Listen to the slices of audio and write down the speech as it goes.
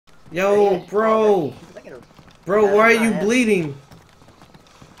Yo, bro. Bro, why are you bleeding?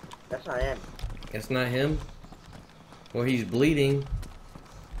 That's not him. It's not him? Or he's bleeding.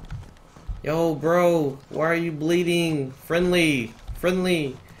 Yo, bro, why are you bleeding? Friendly.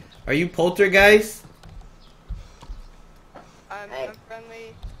 Friendly. Are you poltergeist? I'm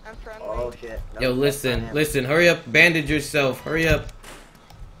friendly. I'm friendly. Oh shit. No, Yo, listen, hurry up, bandage yourself, hurry up.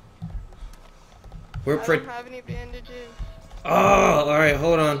 I don't have any bandages. Oh, alright,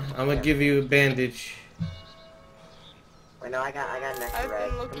 hold on. I'm gonna give you a bandage. Wait, no, I got an extra I've rag.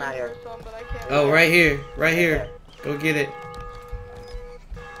 been looking Come out here. for some, but I can't. Oh, right here. Go get it.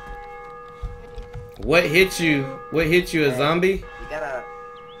 What hit you? What hit you? A zombie? You got a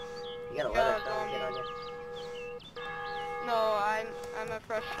leather stone kit on you? No, I'm a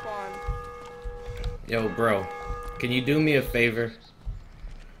fresh spawn. Yo, bro, can you do me a favor?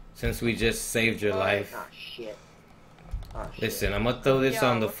 Since we just saved your life. Oh shit. Oh shit. Listen, I'm gonna throw this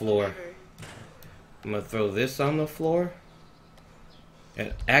on the what's floor. favor? I'm gonna throw this on the floor.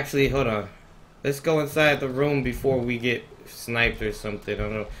 And actually, hold on. Let's go inside the room before we get sniped or something. I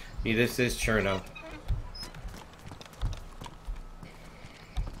don't know. Yeah, this is Cherno.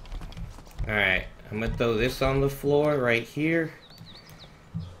 Alright, I'm gonna throw this on the floor right here.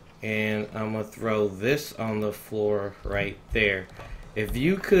 And I'm gonna throw this on the floor right there. If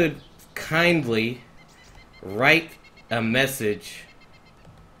you could kindly write a message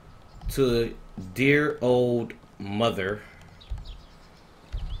to dear old mother.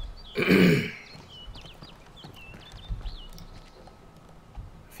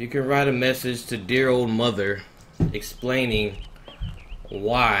 If you can write a message to dear old mother explaining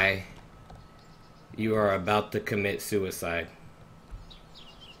why you are about to commit suicide.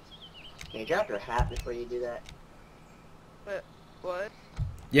 Can you drop your hat before you do that? What?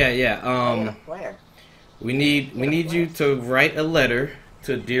 Yeah. I got a flare. We need you to write a letter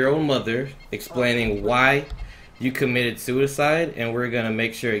to dear old mother explaining why you committed suicide, and we're gonna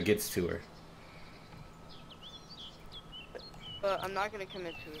make sure it gets to her. But I'm not gonna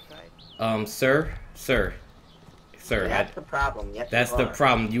commit suicide. Sir. That's the problem. Yes, That's you the are.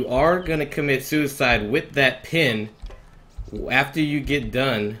 problem. You are gonna commit suicide with that pen after you get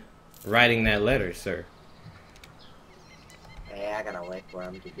done writing that letter, sir. Hey, I gotta wait for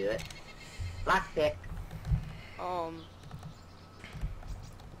him to do it. Lockpick.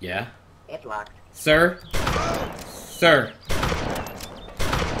 Yeah? It's locked. Sir?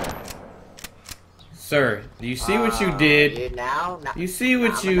 Sir, do you see what you did? Dude, now, You see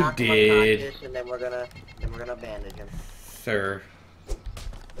what I'm gonna you knock him did? unconscious, and then we're gonna bandage him.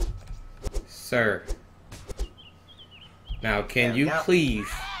 Sir. Now, can There we you go. please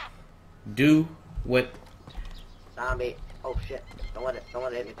do what... Zombie. Oh shit! Don't let it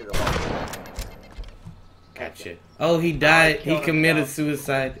hit me through the wall. Gotcha. Oh, he died. He killed committed himself.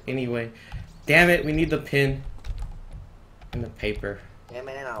 suicide anyway. Damn it, we need the pen and the paper. Damn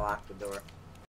it! And I locked the door.